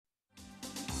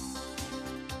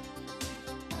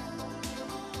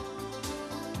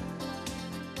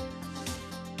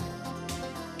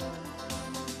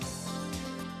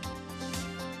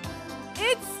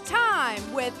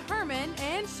Time with Herman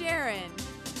and Sharron.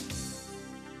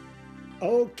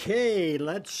 Okay,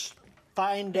 let's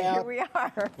find out. Here we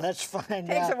are. Let's find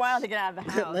out. Takes a while to get out of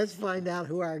the house. Let's find out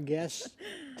who our guests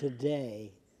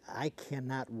today. I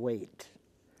cannot wait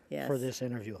for this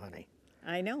interview, honey.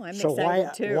 I know. I'm So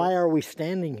excited too. why are we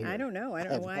standing here? I don't know. I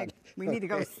don't know why. We need to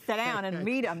go sit down and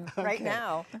meet him right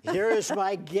now. Here is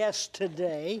my guest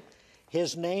today.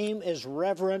 His name is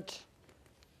Reverend.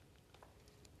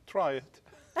 Try it.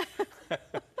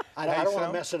 I don't want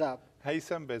to mess it up.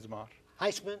 Haitham Besmar.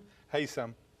 Heisman?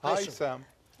 Haitham. Haitham. Haitham.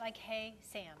 Like, hey,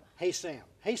 Sam. Hey, Sam.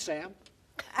 Hey, Sam.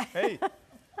 Hey.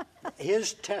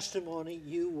 His testimony,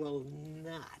 you will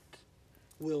not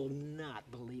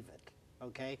believe it,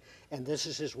 okay? And this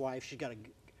is his wife. She's got an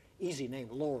easy name,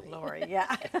 Lori. Lori,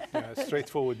 yeah. Yeah,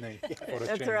 straightforward name for a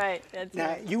That's change. right. That's Now,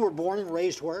 right. you were born and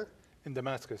raised where? In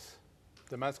Damascus,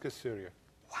 Syria.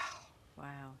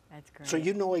 Wow, that's great. So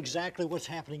you know exactly what's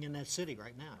happening in that city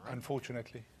right now, right?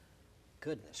 Unfortunately.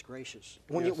 Goodness gracious.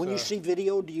 When Yes, you see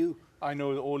video, do you? I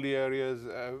know all the areas,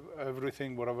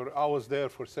 everything, whatever. I was there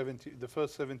for the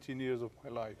first 17 years of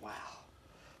my life. Wow.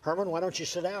 Herman, why don't you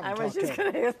sit down and I was talk just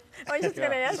to him?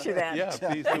 gonna ask you that. Yeah,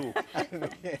 please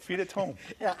do. Feel at home.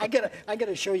 Yeah, I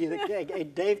gotta show you. Hey,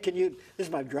 Dave, can you? This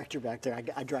is my director back there.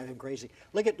 I drive him crazy.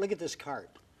 Look at this cart.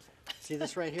 See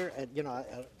this right here? And, you know, I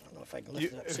don't know if I can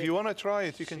lift it up. If See? you want to try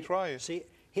it, you can try it. See,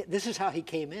 this is how he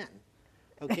came in.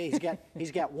 Okay,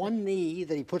 he's got one knee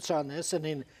that he puts on this,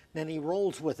 and then he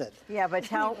rolls with it. Yeah, but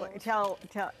tell.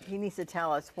 He needs to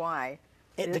tell us why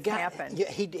this happened. Yeah,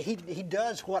 he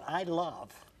does what I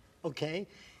love. Okay,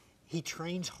 he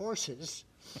trains horses,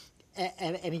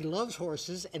 and he loves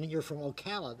horses. And you're from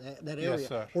Ocala, that area. Yes,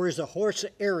 sir. Where's the horse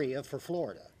area for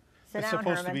Florida? Sit It's down,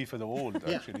 supposed Herman. to be for the old,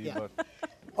 actually, yeah. but.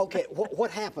 Okay,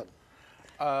 what happened?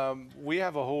 We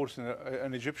have a horse,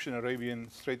 an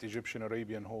straight Egyptian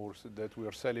Arabian horse that we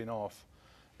are selling off.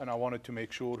 And I wanted to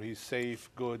make sure he's safe,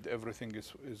 good, everything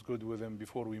is good with him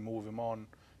before we move him on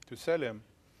to sell him.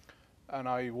 And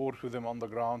I worked with him on the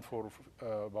ground for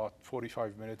about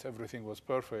 45 minutes. Everything was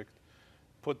perfect.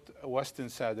 Put a Western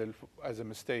saddle as a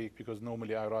mistake because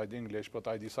normally I ride English, but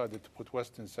I decided to put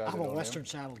Western saddle I'm on a him. Western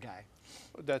saddle guy.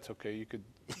 That's okay. You could.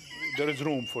 There is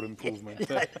room for improvement.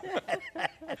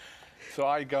 So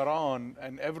I got on,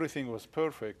 and everything was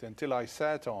perfect until I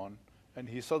sat on, and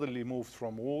he suddenly moved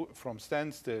from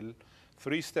standstill,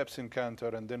 3 steps in canter,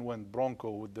 and then went bronco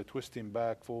with the twisting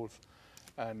back forth,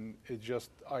 and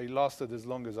I lasted as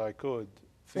long as I could.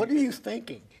 What are you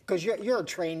thinking? Because you're a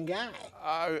trained guy.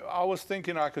 I was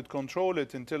thinking I could control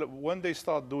it until when they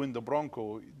start doing the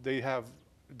bronco,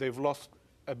 they've lost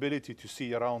ability to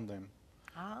see around them.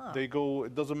 They go.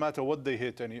 It doesn't matter what they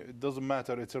hit, and it doesn't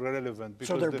matter. It's irrelevant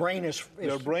because So their brain is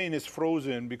their brain is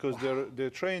frozen because they're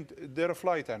trained. They're a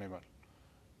flight animal,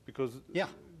 because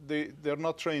they're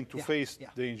not trained to face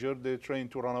danger. They're trained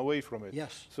to run away from it.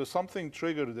 Yes. So something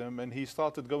triggered them, and he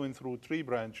started going through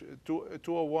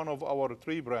one of our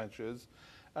tree branches,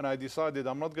 and I decided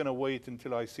I'm not going to wait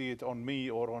until I see it on me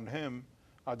or on him.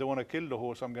 I don't want to kill the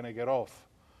horse. I'm going to get off.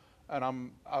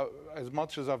 And as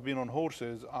much as I've been on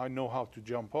horses, I know how to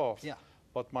jump off. Yeah.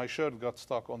 But my shirt got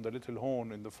stuck on the little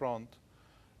horn in the front,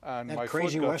 and That my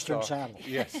crazy foot got Western stuck. saddle.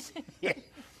 Yes.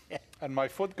 And my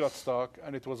foot got stuck,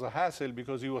 and it was a hassle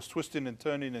because he was twisting and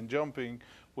turning and jumping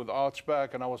with arched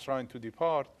back, and I was trying to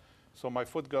depart. So my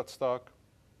foot got stuck.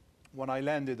 When I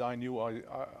landed, I knew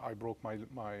I broke my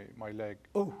leg.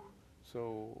 Oh.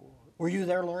 So. Were you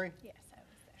there, Lori? Yes, I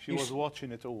was there. She was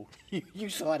watching it all. You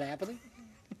saw it happening?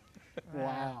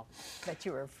 Wow. Bet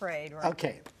you were afraid, right?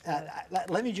 Okay,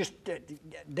 let me just,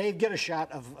 Dave, get a shot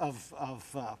of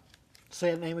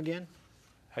say the name again.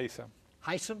 Haitham.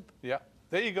 Haitham? Yeah.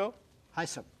 There you go.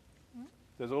 Haitham.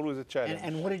 There's always a challenge.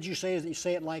 And what did you say? You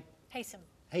say it like? Haitham.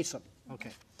 Haitham.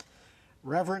 Okay.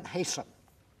 Reverend Haitham.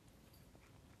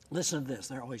 Listen to this.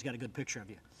 There, he's got a good picture of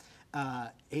you.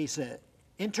 He's an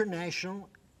international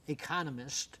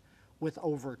economist with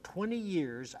over 20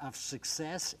 years of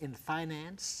success in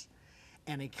finance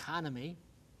and economy,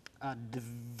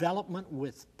 development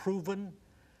with proven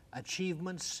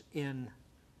achievements in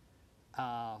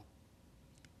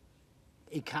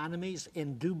economies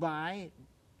in Dubai,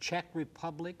 Czech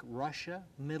Republic, Russia,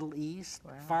 Middle East,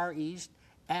 Far East,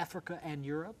 Africa, and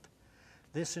Europe.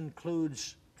 This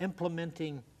includes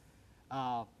implementing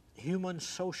human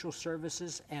social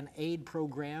services and aid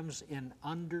programs in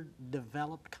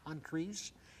underdeveloped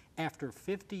countries. After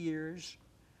 50 years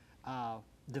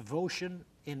devotion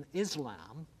in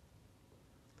Islam,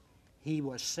 he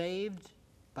was saved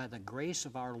by the grace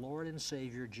of our Lord and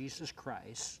Savior Jesus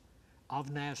Christ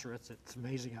of Nazareth. It's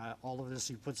amazing how all of this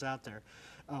he puts out there.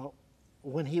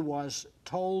 when he was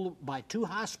told by 2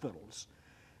 hospitals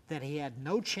that he had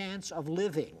no chance of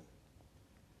living.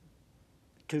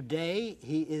 Today,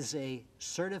 he is a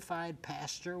certified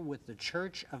pastor with the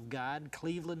Church of God,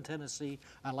 Cleveland, Tennessee.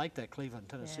 I like that, Cleveland,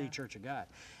 Tennessee, Church of God,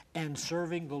 and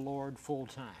serving the Lord full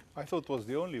time. I thought it was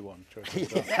the only one.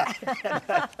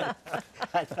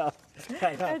 I know.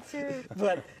 That's true.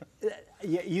 But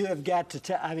you have got to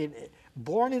tell, I mean,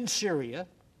 born in Syria,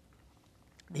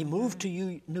 he moved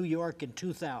to New York in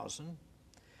 2000,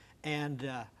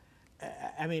 and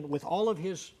I mean, with all of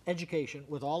his education,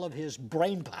 with all of his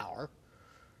brain power,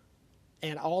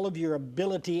 and all of your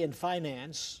ability in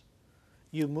finance,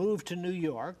 you moved to New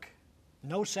York.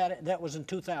 That was in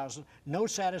 2000. No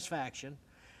satisfaction.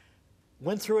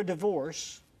 Went through a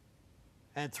divorce,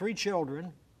 had 3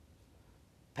 children,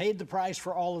 paid the price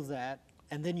for all of that,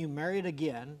 and then you married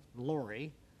again,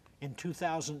 Lori, in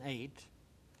 2008.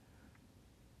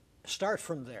 Start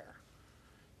from there.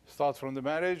 Start from the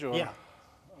marriage, or? Yeah.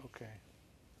 Okay.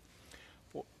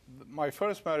 Well, my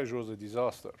first marriage was a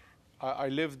disaster. I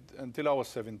lived until I was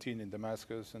 17 in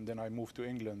Damascus, and then I moved to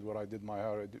England, where I did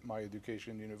my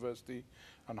education, university,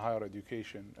 and higher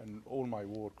education, and all my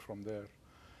work from there.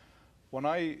 When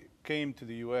I came to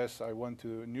the U.S., I went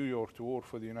to New York to work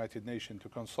for the United Nations to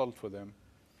consult for them.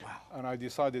 Wow. And I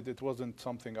decided it wasn't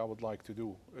something I would like to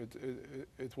do.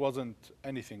 It wasn't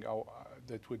anything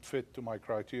that would fit to my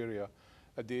criteria.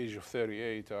 At the age of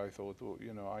 38, I thought, well,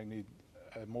 you know, I need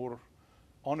a more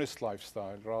honest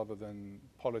lifestyle rather than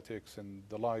politics and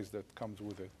the lies that comes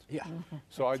with it. Yeah.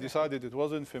 So I decided it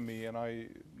wasn't for me, and I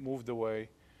moved away.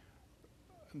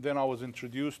 Then I was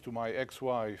introduced to my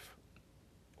ex-wife,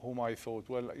 whom I thought,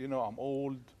 well, you know, I'm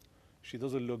old, she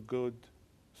doesn't look good,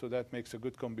 so that makes a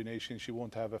good combination. She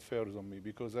won't have affairs on me,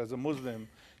 because as a Muslim,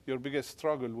 your biggest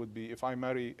struggle would be if I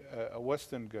marry a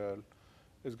Western girl,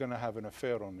 is going to have an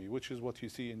affair on me, which is what you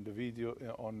see in the video,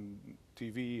 on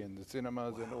TV and the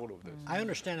cinemas and all of this. I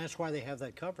understand that's why they have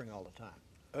that covering all the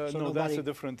time. So No, nobody- that's a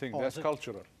different thing. Oh, That's is it?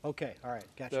 cultural. Okay, all right,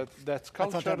 gotcha. That's I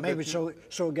culture. thought that maybe that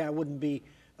so a guy wouldn't be,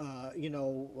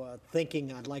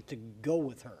 thinking I'd like to go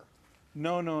with her.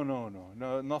 No,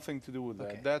 nothing to do with that.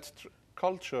 Okay. That's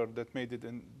culture that made it,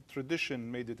 in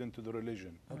tradition made it into the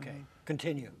religion. Okay,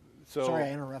 continue. So- Sorry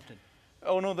I interrupted.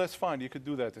 Oh no, that's fine. You could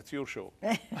do that. It's your show.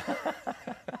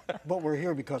 But we're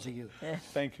here because of you.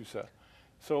 Thank you, sir.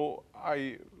 So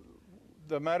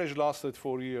the marriage lasted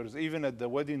 4 years. Even at the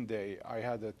wedding day, I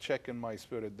had a check in my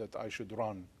spirit that I should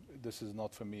run. This is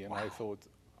not for me. And I thought,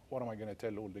 what am I going to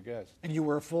tell all the guests? And you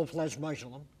were a full-fledged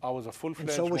Muslim. I was a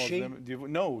full-fledged so was she?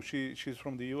 Muslim. No, she's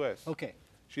from the U.S. Okay,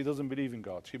 She doesn't believe in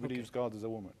God. She believes God is a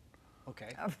woman. okay.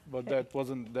 But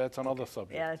that's another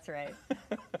subject. Yeah, that's right.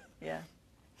 Yeah.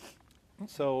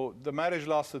 So the marriage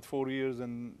lasted 4 years,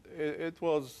 and it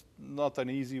was not an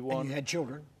easy one. And you had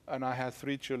children. And I had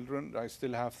 3 children. I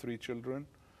still have 3 children.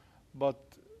 But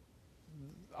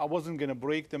I wasn't going to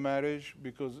break the marriage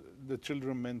because the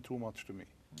children meant too much to me.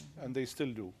 And they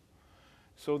still do.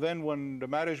 So then when the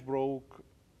marriage broke,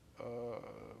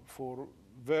 for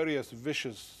various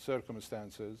vicious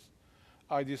circumstances,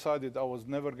 I decided I was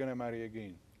never going to marry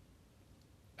again,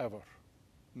 ever.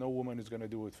 No woman is going to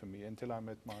do it for me, until I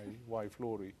met my wife,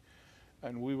 Lori.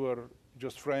 And we were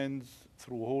just friends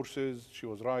through horses. She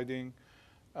was riding.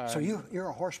 So you're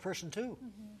a horse person too?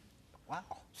 Wow.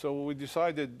 So we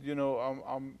decided, you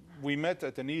know, we met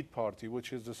at an Eid party,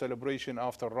 which is the celebration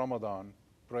after Ramadan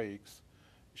breaks.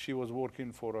 She was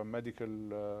working for a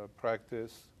medical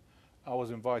practice. I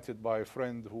was invited by a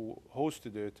friend who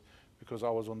hosted it because I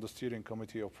was on the steering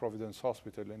committee of Providence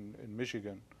Hospital in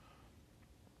Michigan.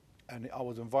 And I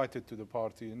was invited to the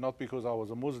party, not because I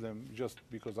was a Muslim, just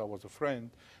because I was a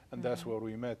friend, and that's where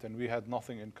we met. And we had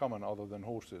nothing in common other than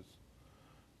horses.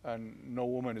 And no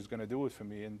woman is going to do it for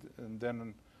me. And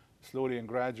then slowly and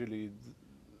gradually,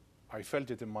 I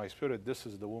felt it in my spirit, this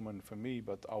is the woman for me,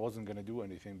 but I wasn't going to do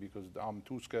anything because I'm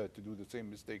too scared to do the same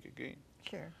mistake again.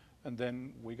 Sure. And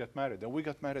then we got married. And we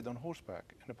got married on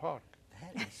horseback in a park.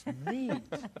 That is neat.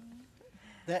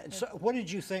 So what did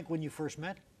you think when you first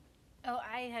met? Oh,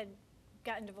 I had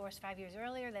gotten divorced 5 years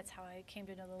earlier. That's how I came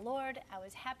to know the Lord. I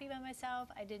was happy by myself.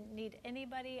 I didn't need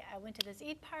anybody. I went to this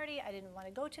Eid party. I didn't want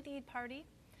to go to the Eid party.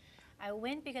 I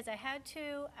went because I had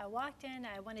to. I walked in.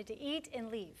 I wanted to eat and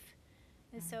leave.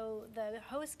 And so the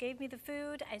host gave me the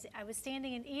food. I was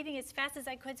standing and eating as fast as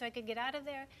I could so I could get out of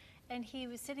there. And he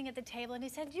was sitting at the table and he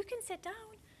said, "You can sit down."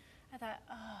 I thought,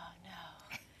 oh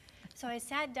no. So I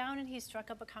sat down and he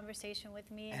struck up a conversation with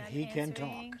me. And I'm he can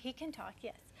answering. talk. He can talk,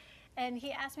 yes. And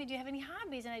he asked me, "Do you have any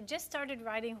hobbies?" And I just started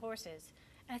riding horses.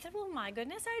 And I said, "Well, my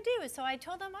goodness, I do." So I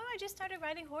told him, "Oh, I just started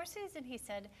riding horses." And he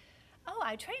said, oh,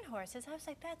 I train horses. I was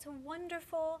like, that's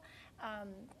wonderful.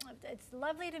 It's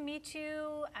lovely to meet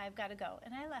you. I've got to go.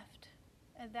 And I left.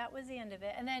 And that was the end of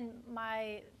it. And then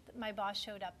my boss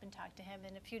showed up and talked to him.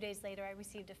 And a few days later, I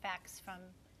received a fax from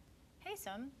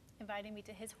Haitham inviting me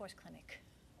to his horse clinic.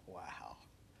 Wow.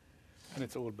 And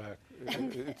it's all back.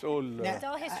 It's all It's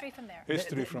all history from there.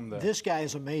 history from there. This guy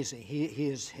is amazing. He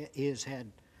has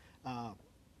had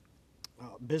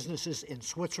businesses in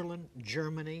Switzerland,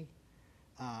 Germany,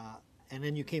 and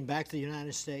then you came back to the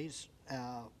United States.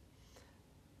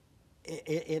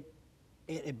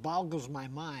 It boggles my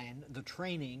mind, the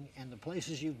training and the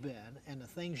places you've been and the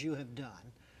things you have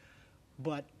done.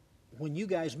 But when you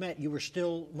guys met, you were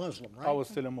still Muslim, right? I was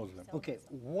still a Muslim. Okay,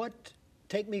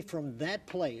 take me from that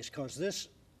place, because this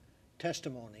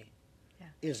testimony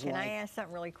is Can like... I ask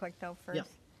something really quick, though, first? Yeah.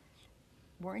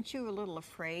 Weren't you a little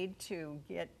afraid to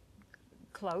get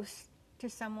close to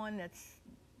someone that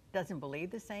doesn't believe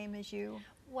the same as you?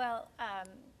 Well,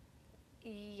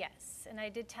 yes. And I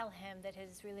did tell him that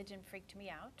his religion freaked me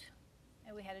out.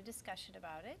 And we had a discussion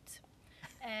about it.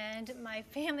 And my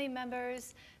family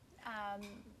members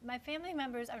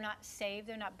are not saved.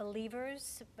 They're not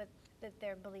believers, but that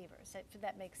they're believers, if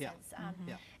that makes sense.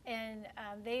 And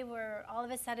they were all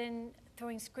of a sudden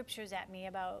throwing scriptures at me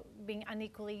about being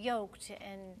unequally yoked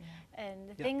and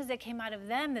the things that came out of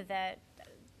them that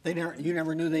you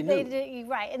never knew they knew.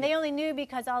 Right, and they only knew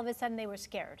because all of a sudden they were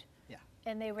scared. Yeah.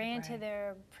 And they ran to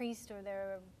their priest or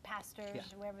their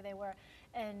pastors or wherever they were.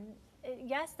 And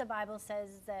yes, the Bible says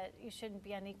that you shouldn't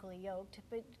be unequally yoked,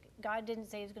 but God didn't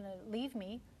say He's going to leave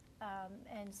me.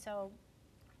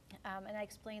 And I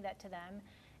explained that to them.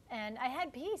 And I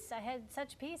had peace. I had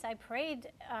such peace. I prayed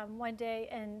one day,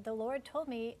 and the Lord told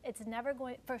me it's never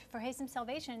going, for Haitham's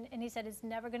salvation, and He said it's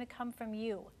never going to come from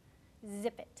you.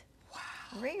 Zip it.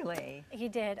 Wow. Really? He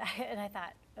did. And I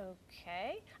thought,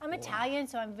 okay. I'm Italian,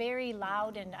 so I'm very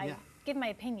loud, and I give my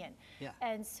opinion. Yeah.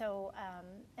 And so,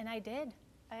 and I did.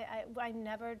 I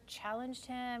never challenged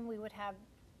him. We would have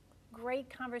great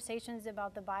conversations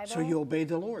about the Bible. So you obeyed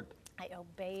the Lord. I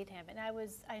obeyed him, and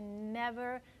I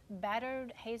never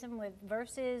battered Haitham with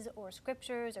verses or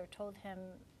scriptures or told him.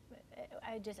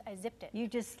 I zipped it. You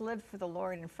just lived for the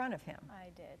Lord in front of Him. I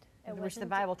did. Which the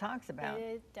Bible talks about.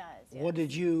 It does.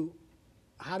 Yes.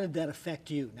 How did that affect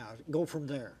you? Now go from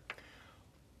there.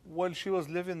 Well, she was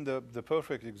living the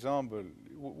perfect example.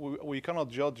 We cannot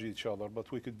judge each other,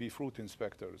 but we could be fruit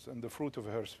inspectors, and the fruit of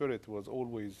her spirit was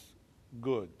always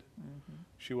good.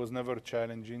 She was never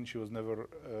challenging.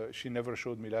 She never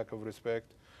showed me lack of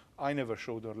respect. I never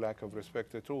showed her lack of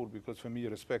respect at all, because for me,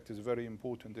 respect is very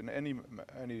important in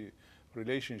any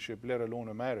relationship, let alone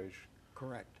a marriage.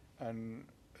 Correct. And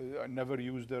I never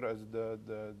used her as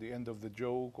the end of the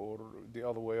joke or the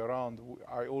other way around.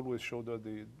 I always showed her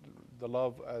the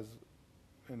love as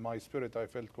in my spirit I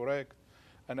felt correct.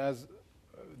 And as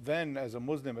a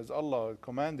Muslim, as Allah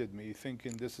commanded me,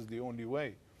 thinking this is the only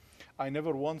way. I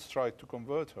never once tried to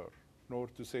convert her, nor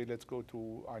to say,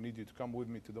 I need you to come with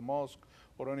me to the mosque,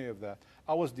 or any of that.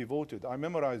 I was devoted. I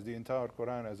memorized the entire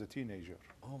Quran as a teenager.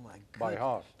 Oh my goodness. By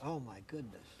heart. Oh my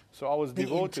goodness. So I was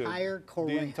devoted. The entire Quran.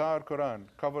 The entire Quran,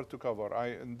 cover to cover.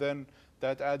 And then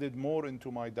that added more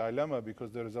into my dilemma,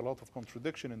 because there is a lot of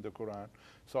contradiction in the Quran.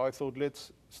 So I thought,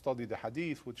 let's study the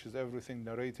Hadith, which is everything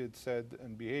narrated, said,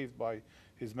 and behaved by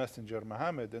His Messenger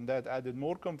Muhammad. And that added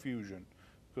more confusion,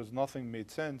 because nothing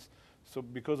made sense. So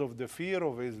because of the fear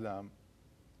of Islam,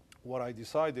 what I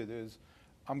decided is,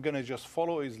 I'm going to just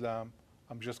follow Islam.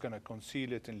 I'm just going to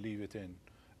conceal it and leave it in.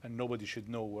 And nobody should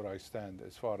know where I stand,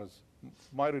 as far as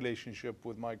my relationship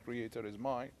with my Creator is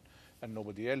mine and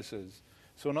nobody else's.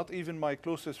 So not even my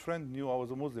closest friend knew I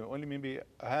was a Muslim. Only maybe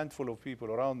a handful of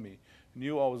people around me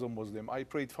knew I was a Muslim. I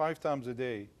prayed 5 times a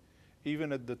day.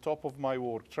 Even at the top of my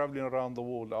work, traveling around the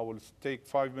world, I will take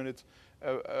 5 minutes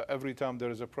every time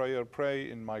there is a prayer, pray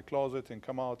in my closet and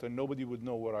come out, and nobody would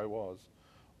know where I was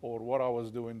or what I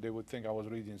was doing. They would think I was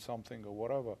reading something or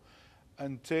whatever.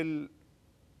 Until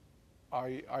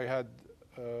I had,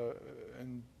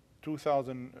 in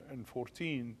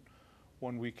 2014,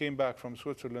 when we came back from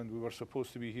Switzerland, we were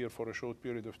supposed to be here for a short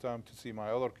period of time to see my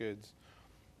other kids.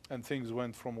 And things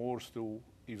went from worse to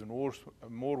even worse, a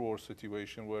more worse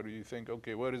situation, where you think,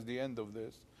 okay, where is the end of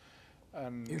this?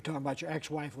 And you're talking about your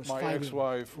ex-wife was my fighting,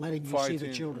 ex-wife letting you fighting, see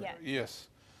the children. Yeah. Yes.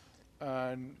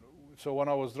 And so when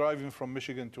I was driving from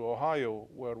Michigan to Ohio,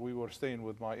 where we were staying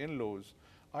with my in-laws,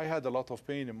 I had a lot of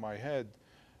pain in my head.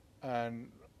 And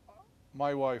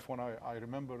my wife, when I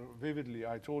remember vividly,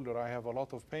 I told her I have a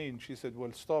lot of pain. She said,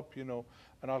 well, stop, you know,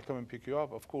 and I'll come and pick you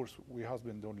up. Of course, we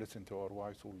husbands don't listen to our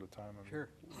wives all the time. I mean, Sure.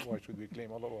 why should we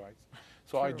claim otherwise?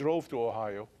 So I drove to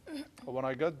Ohio. When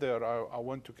I got there, I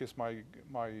went to kiss my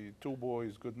two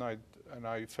boys goodnight, and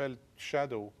I felt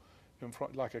shadow in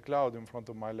front, like a cloud in front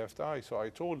of my left eye. So I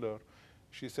told her,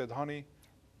 she said, honey,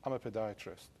 I'm a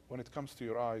podiatrist. When it comes to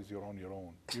your eyes, you're on your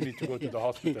own. You need to go to the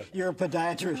hospital. You're a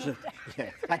podiatrist.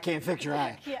 Yeah, I can't fix your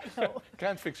eye. Yeah, no.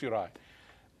 Can't fix your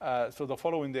eye. So the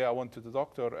following day, I went to the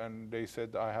doctor, and they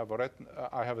said I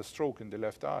have a stroke in the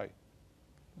left eye,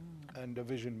 and the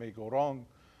vision may go wrong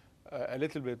a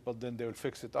little bit, but then they will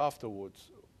fix it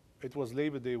afterwards. It was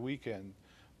Labor Day weekend.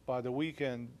 By the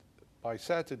weekend, by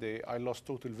Saturday, I lost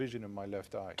total vision in my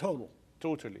left eye.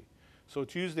 Totally. So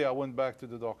Tuesday, I went back to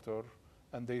the doctor,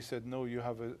 and they said, no, you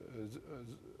have a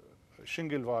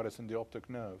shingle virus in the optic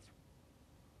nerve.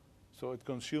 So it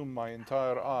consumed my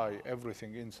entire eye,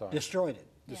 everything inside. Destroyed it.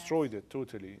 Destroyed it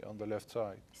totally on the left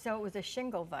side. So it was a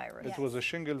shingle virus. It was a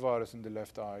shingle virus in the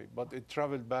left eye, but it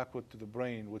traveled backward to the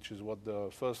brain, which is what the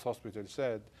first hospital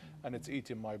said, and it's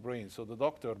eating my brain. So the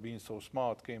doctor, being so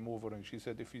smart, came over and she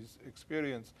said, if he's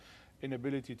experienced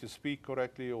inability to speak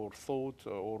correctly or thought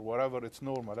or whatever, it's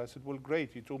normal. I said, well,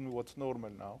 great, you told me what's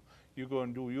normal now. You go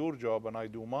and do your job and I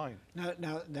do mine.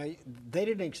 Now they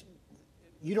didn't,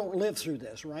 you don't live through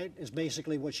this, right? Is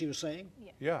basically what she was saying?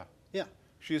 Yeah. Yeah.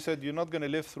 She said, you're not going to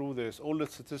live through this. All the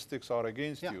statistics are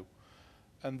against you.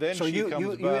 And then so she comes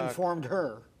back. you informed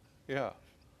her. Yeah.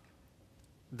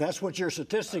 That's what your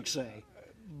statistics say.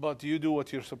 But you do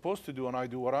what you're supposed to do, and I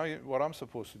do what I'm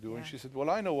supposed to do. And she said,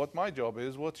 well, I know what my job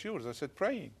is. What's yours? I said,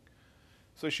 praying.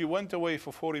 So she went away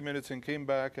for 40 minutes and came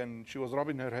back, and she was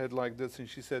rubbing her head like this, and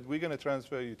she said, we're going to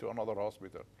transfer you to another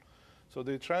hospital. So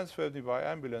they transferred me by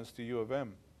ambulance to U of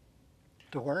M.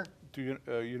 To where? To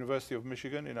University of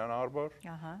Michigan in Ann Arbor,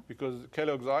 because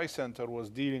Kellogg's Eye Center was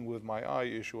dealing with my eye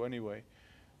issue anyway.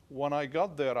 When I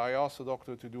got there, I asked the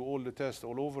doctor to do all the tests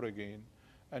all over again,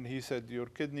 and he said, your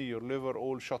kidney, your liver,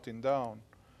 all shutting down.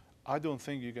 I don't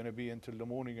think you're going to be until the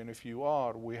morning, and if you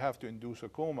are, we have to induce a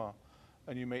coma,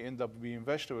 and you may end up being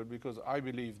vegetable, because I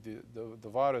believe the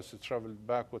virus has traveled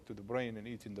backward to the brain and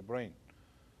eating the brain.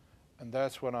 And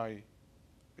that's when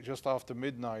just after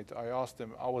midnight, I asked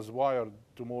him, I was wired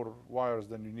to more wires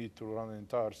than you need to run an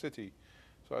entire city.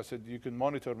 So I said, you can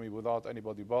monitor me without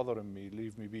anybody bothering me,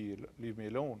 leave me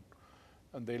alone.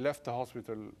 And they left the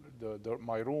hospital,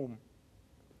 my room,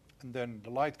 and then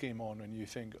the light came on, and you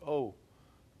think, oh,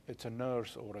 it's a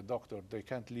nurse or a doctor. They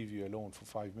can't leave you alone for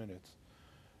 5 minutes.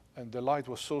 And the light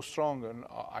was so strong, and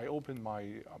I opened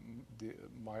my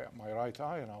right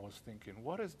eye, and I was thinking,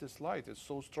 what is this light? It's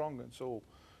so strong and so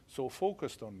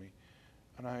focused on me.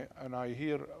 And I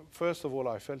hear, first of all,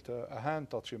 I felt a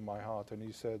hand touching my heart, and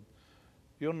he said,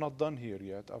 you're not done here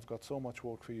yet. I've got so much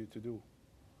work for you to do.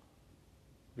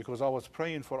 Because I was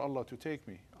praying for Allah to take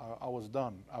me. I was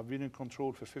done. I've been in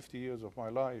control for 50 years of my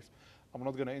life. I'm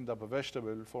not going to end up a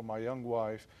vegetable for my young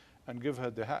wife and give her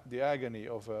the agony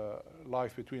of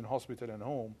life between hospital and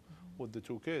home with the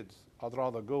 2 kids. I'd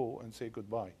rather go and say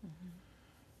goodbye.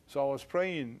 So I was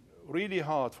praying really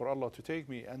hard for Allah to take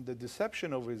me, and the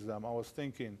deception of Islam, I was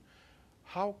thinking,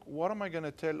 what am I going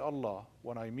to tell Allah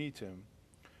when I meet him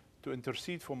to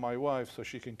intercede for my wife so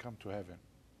she can come to heaven?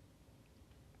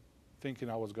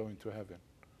 Thinking I was going to heaven,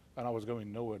 and I was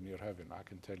going nowhere near heaven, I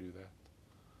can tell you that.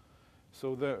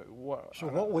 So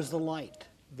what was the light?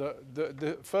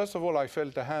 First of all, I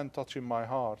felt a hand touching my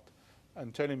heart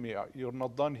and telling me, you're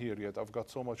not done here yet, I've got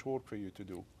so much work for you to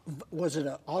do. Was it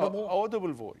an audible?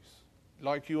 Audible voice,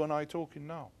 like you and I talking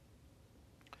now.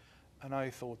 And I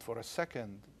thought for a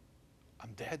second,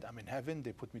 I'm dead, I'm in heaven,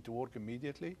 they put me to work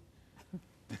immediately.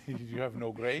 You have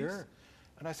no grace? Sure.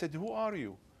 And I said, who are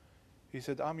you? He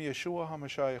said, I'm Yeshua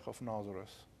HaMashiach of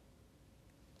Nazareth.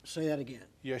 Say that again.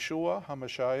 Yeshua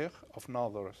HaMashiach of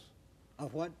Nazareth.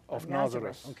 Of what? Of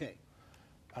Nazareth. Okay.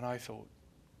 And I thought,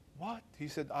 what? He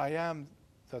said, I am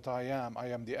that I am. I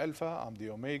am the Alpha, I'm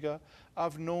the Omega.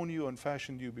 I've known you and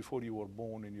fashioned you before you were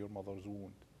born in your mother's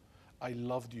womb. I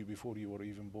loved you before you were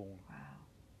even born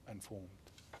and formed.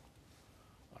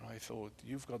 And I thought,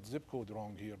 you've got zip code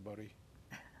wrong here, buddy.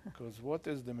 Because what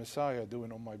is the Messiah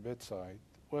doing on my bedside?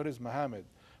 Where is Muhammad?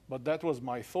 But that was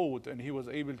my thought, and he was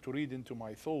able to read into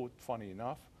my thought, funny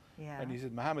enough. Yeah. And he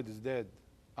said, Muhammad is dead.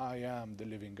 I am the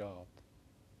living God.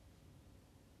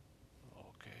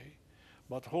 Okay.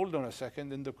 But hold on a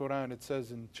second. In the Quran, it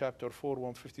says in chapter 4,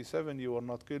 157, you were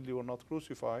not killed, you were not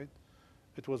crucified.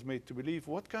 It was made to believe.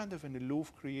 What kind of an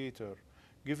aloof creator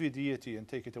give you deity and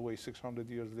take it away 600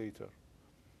 years later?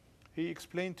 He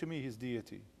explained to me his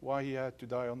deity, why he had to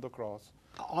die on the cross.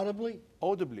 Audibly?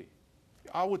 Audibly.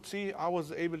 I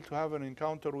was able to have an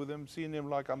encounter with him, seeing him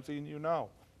like I'm seeing you now.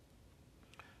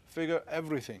 Figure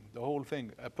everything, the whole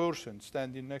thing, a person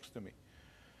standing next to me.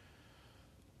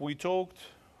 We talked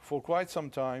for quite some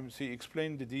time. He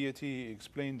explained the deity, he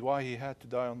explained why he had to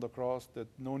die on the cross, that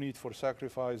no need for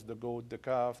sacrifice, the goat, the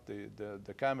calf,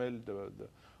 the camel,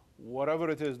 whatever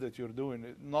it is that you're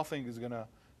doing, nothing is going to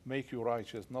make you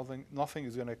righteous. Nothing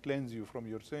is going to cleanse you from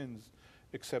your sins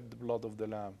except the blood of the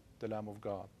Lamb of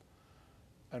God.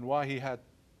 And why he had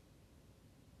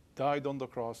died on the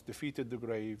cross, defeated the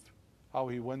grave, how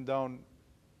he went down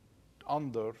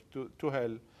under to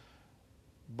hell,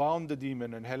 bound the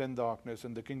demon and hell and darkness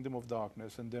and the kingdom of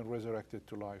darkness, and then resurrected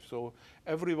to life. So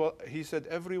he said,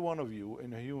 every one of you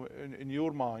in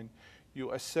your mind,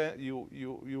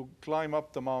 you climb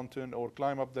up the mountain or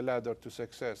climb up the ladder to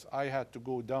success. I had to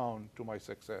go down to my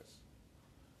success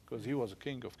because he was a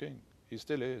king of kings. He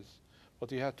still is. But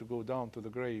he had to go down to the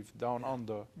grave, down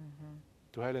under,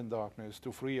 to hell and darkness,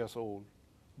 to free us all,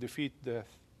 defeat death,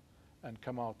 and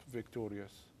come out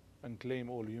victorious, and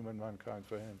claim all human mankind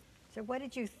for him. So what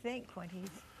did you think when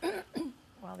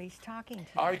while he's talking to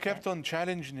you? I kept on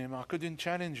challenging him. I couldn't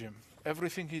challenge him.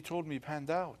 Everything he told me panned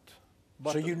out.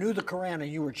 But So you knew the Quran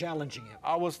and you were challenging him.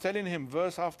 I was telling him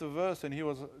verse after verse, and he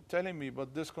was telling me,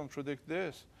 but this contradicts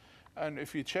this. And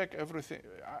if you check everything,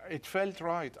 it felt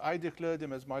right. I declared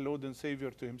him as my Lord and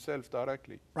Savior to himself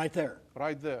directly. Right there.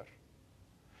 Right there.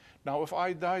 Now, if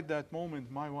I died that moment,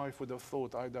 my wife would have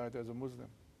thought I died as a Muslim.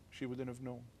 She wouldn't have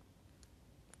known.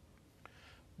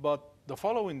 But the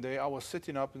following day, I was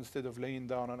sitting up instead of laying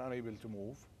down and unable to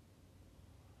move.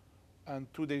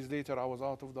 And 2 days later, I was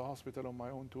out of the hospital on my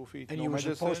own 2 feet. And No you were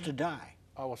medicine. supposed to die.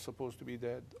 I was supposed to be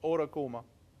dead or a coma.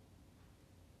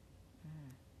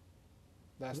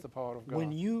 That's the power of God.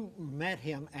 When you met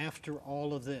him after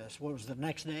all of this, what was the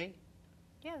next day?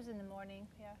 Yeah, it was in the morning,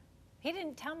 yeah. He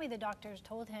didn't tell me the doctors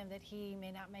told him that he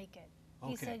may not make it.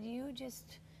 He Okay. said, you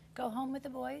just go home with the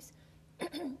boys,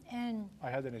 and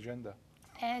I had an agenda.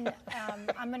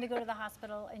 I'm going to go to the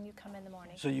hospital, and you come in the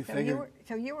morning. So you So figured,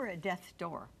 you were at death's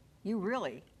door. You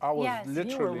really, I was Yes, you were you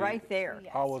were literally. right there.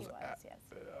 Yes, I was, he was,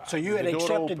 yes. so you had the door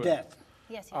accepted opened. death.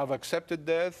 Yes, he I've did. accepted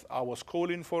death. I was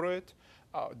calling for it.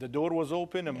 The door was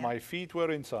open and Yeah. my feet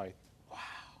were inside.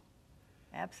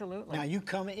 Absolutely. Now you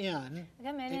come in I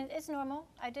come in, and it's normal.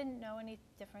 I didn't know any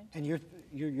different. and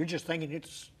you're just thinking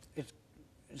it's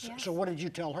Yes. so what did you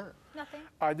tell her? Nothing.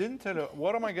 I didn't tell her.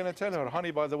 What am I going to tell her?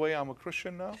 Honey, by the way, I'm a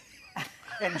Christian now.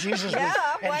 And Jesus Yeah,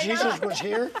 why was Jesus was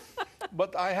here?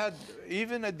 But I had,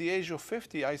 even at the age of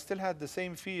 50, I still had the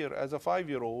same fear as a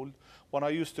 5-year-old when I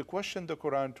used to question the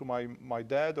Quran to my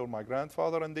dad or my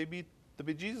grandfather, and they beat the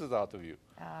bejesus out of you.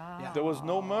 Yeah. There was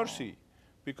no mercy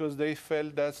because they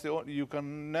felt that's the only, you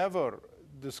can never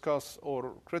discuss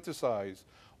or criticize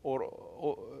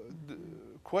or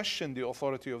question the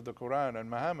authority of the Quran and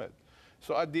Muhammad.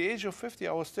 So at the age of 50,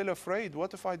 I was still afraid.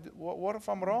 What if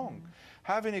I'm wrong?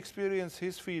 Having experienced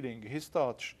his feeling, his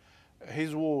touch,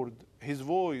 his word, his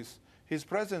voice, his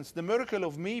presence, the miracle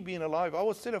of me being alive, I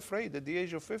was still afraid at the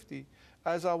age of 50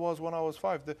 as I was when I was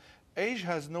 5. The age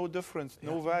has no difference,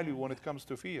 no value when it comes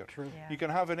to fear. True. Yeah. You can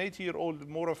have an 80-year-old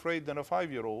more afraid than a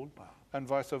 5-year-old and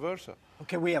vice versa.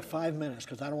 Okay, we have 5 minutes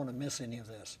because I don't want to miss any of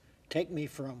this. Take me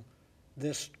from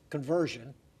this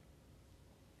conversion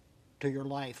to your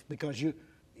life because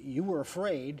you were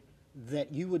afraid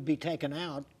that you would be taken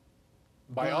out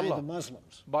By Allah. the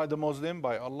Muslims. By the Muslim,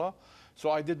 by Allah.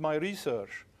 So I did my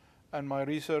research, and my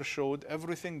research showed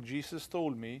everything Jesus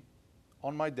told me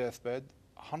on my deathbed,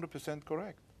 100%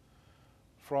 correct.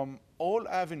 From all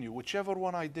avenue, whichever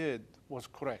one I did was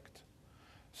correct.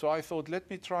 So I thought, let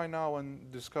me try now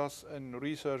and discuss and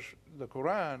research the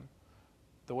Quran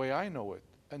the way I know it.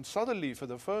 And suddenly, for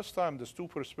the first time, the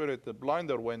stupor spirit, the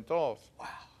blinder went off. Wow.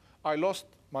 I lost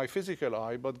my physical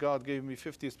eye, but God gave me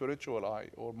 50 spiritual eye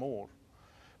or more.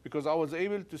 Because I was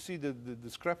able to see the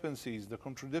discrepancies, the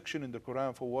contradiction in the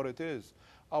Quran for what it is.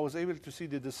 I was able to see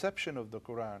the deception of the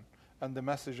Quran and the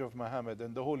message of Muhammad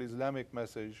and the whole Islamic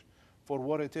message for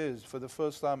what it is for the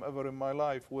first time ever in my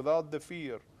life without the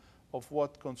fear of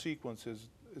what consequences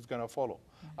is going to follow.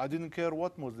 I didn't care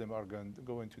what Muslims are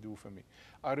going to do for me.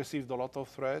 I received a lot of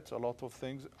threats, a lot of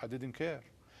things. I didn't care.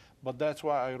 But that's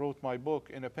why I wrote my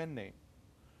book in a pen name.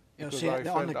 You know, Because see, I on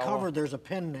felt the cover there's a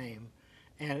pen name,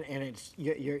 and it's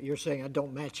you're saying I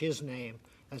don't match his name.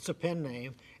 That's a pen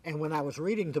name. And when I was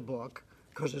reading the book,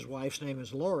 because his wife's name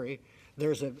is Lori,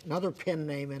 there's another pen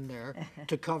name in there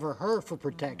to cover her for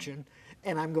protection.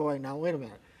 And I'm going, now wait a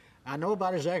minute. I know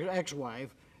about his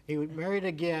ex-wife. He was married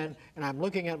again, and I'm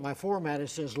looking at my format. It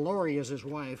says Lori is his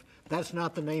wife. That's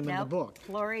not the name in the book.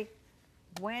 Lori,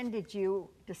 when did you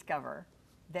discover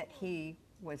that he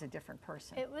was a different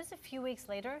person? It was a few weeks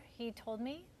later, he told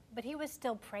me, but he was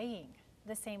still praying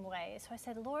the same way. So I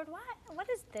said, Lord, what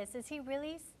is this? Is he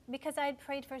really? Because I had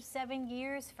prayed for 7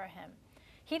 years for him.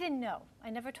 He didn't know. I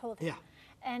never told him. Yeah.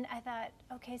 And I thought,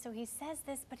 okay, so he says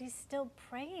this, but he's still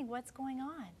praying. What's going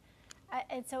on?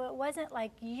 And so it wasn't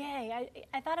like, yay.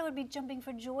 I thought I would be jumping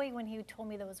for joy when he told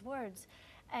me those words,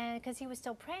 and because he was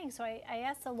still praying. So I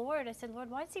asked the Lord, I said, Lord,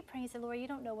 why is he praying? He said, Lord, you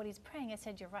don't know what he's praying. I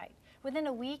said, you're right. Within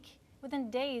a week, within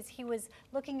days, he was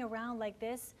looking around like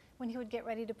this when he would get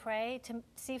ready to pray to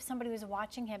see if somebody was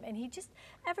watching him. And he just,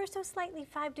 ever so slightly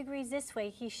 5 degrees this way,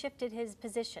 he shifted his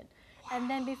position. Wow. And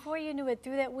then before you knew it,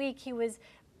 through that week, he was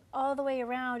all the way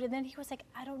around. And then he was like,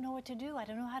 I don't know what to do. I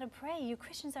don't know how to pray. You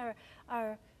Christians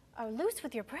are loose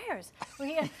with your prayers.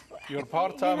 You're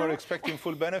part-timer expecting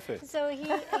full benefit. So he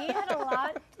had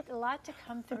a lot to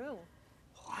come through.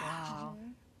 Wow.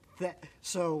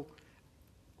 So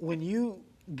when you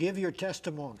give your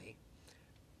testimony,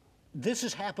 this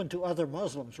has happened to other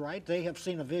Muslims, right? They have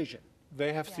seen a vision.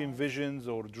 They have seen visions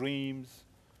or dreams.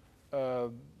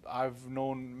 I've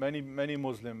known many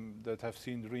Muslims that have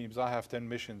seen dreams. I have 10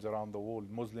 missions around the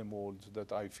world, Muslim worlds,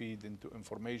 that I feed into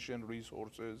information,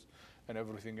 resources, and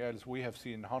everything else. We have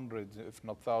seen hundreds, if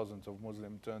not thousands, of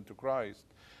Muslims turn to Christ.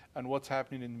 And what's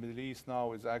happening in the Middle East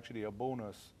now is actually a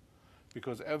bonus,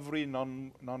 because every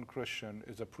non-Christian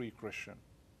is a pre-Christian.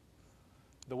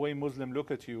 The way Muslims look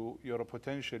at you, you're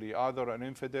potentially either an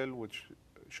infidel, which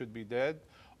should be dead,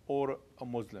 or a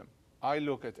Muslim. I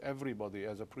look at everybody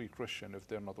as a pre-Christian if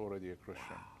they're not already a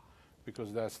Christian,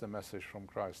 because that's the message from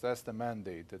Christ. That's the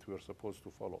mandate that we're supposed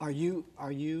to follow. Are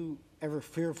you ever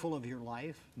fearful of your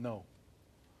life? No,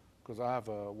 because I have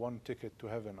one ticket to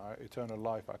heaven, eternal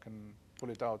life. I can pull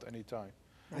it out anytime.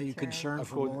 Are you concerned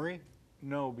for Lori?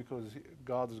 No, because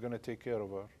God is going to take care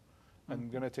of her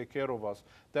and going to take care of us.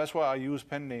 That's why I used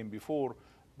pen name before,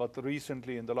 but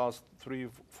recently in the last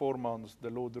 3-4 months, the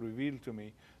Lord revealed to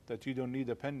me that you don't need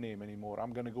a pen name anymore.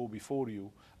 I'm going to go before you.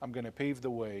 I'm going to pave the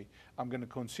way. I'm going to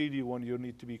conceal you when you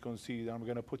need to be concealed. I'm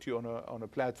going to put you on a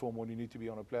platform when you need to be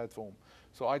on a platform.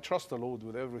 So I trust the Lord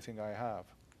with everything I have.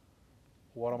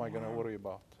 What am I going to worry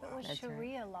about? But with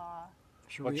Sharia law,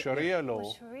 But Sharia law,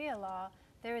 with Sharia law,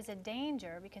 there is a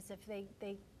danger, because if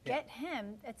they get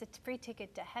him, it's a free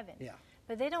ticket to heaven. Yeah.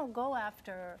 But they don't go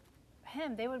after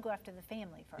him. They would go after the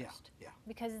family first. Yeah.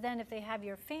 Because then if they have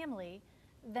your family,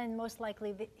 then most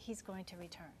likely he's going to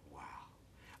return.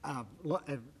 Wow.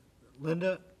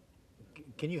 Linda,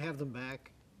 can you have them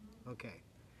back? Okay.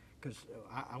 Because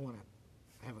I want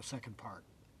to have a second part.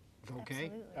 Is that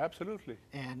okay? absolutely.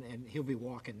 And he'll be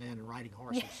walking then and riding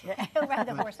horses. So. He'll ride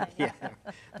the horse. Yeah.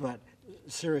 But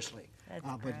seriously,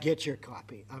 but get your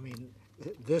copy. I mean,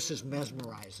 this is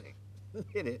mesmerizing.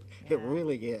 It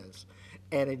really is.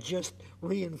 And it just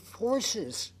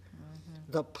reinforces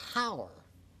the power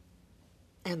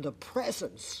and the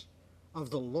presence of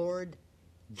the Lord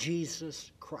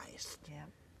Jesus Christ. Yeah.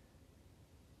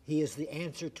 He is the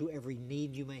answer to every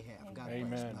need you may have. God bless.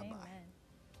 Amen. Bye-bye.